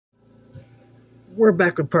We're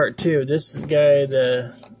back with part 2. This is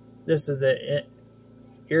the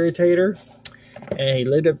Irritator, and he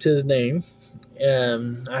lived up to his name.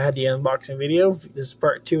 I had the unboxing video. This is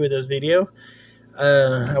part 2 of this video.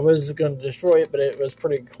 I was going to destroy it, but it was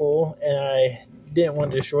pretty cool, and I didn't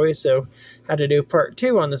want to destroy it, so I had to do part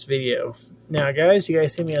 2 on this video. Now, guys, you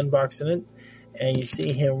guys see me unboxing it, and you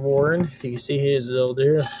see him roaring. If you can see his little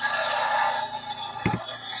dude.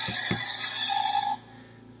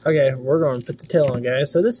 Okay, we're going to put the tail on,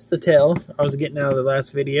 guys. So this is the tail I was getting out of the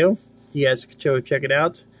last video. You guys can check it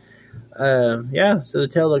out. Yeah, so the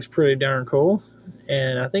tail looks pretty darn cool.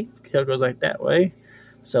 And I think the tail goes like that way.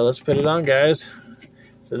 So let's put it on, guys.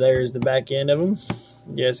 So there's the back end of them.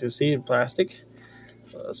 You guys can see the plastic.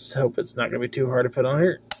 Let's hope it's not going to be too hard to put on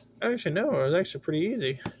here. Actually, no, it was actually pretty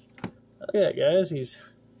easy. Look at that, guys. He's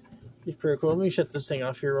pretty cool. Let me shut this thing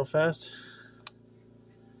off here real fast.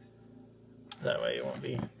 That way it won't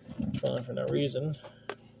be trolling for no reason.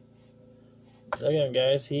 Look at him,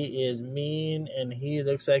 guys. He is mean, and he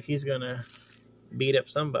looks like he's going to beat up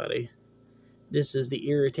somebody. This is the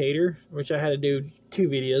Irritator, which I had to do 2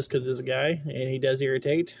 videos because this guy, and he does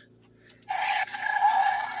irritate.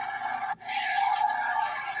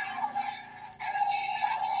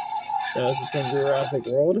 So this is from Jurassic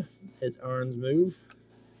World. His arms move.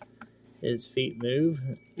 His feet move.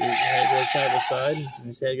 His head goes side to side.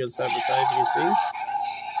 His head goes side to side, you can see.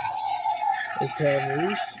 His tail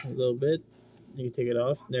moves a little bit. You can take it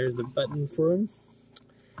off. There's the button for him.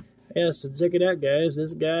 Yeah, so check it out, guys.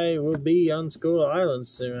 This guy will be on Skull Island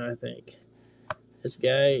soon, I think. This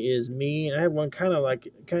guy is mean. I have one kind of like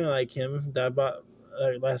him that I bought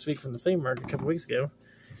last week from the flea market a couple weeks ago.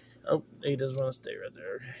 Oh, he doesn't want to stay right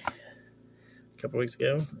there. Couple weeks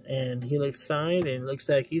ago, and he looks fine, and looks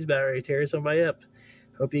like he's about ready to tear somebody up.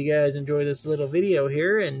 Hope you guys enjoy this little video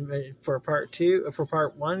here, and for part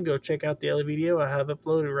 1, go check out the other video I have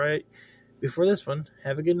uploaded right before this one.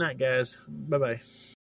 Have a good night, guys. Bye bye.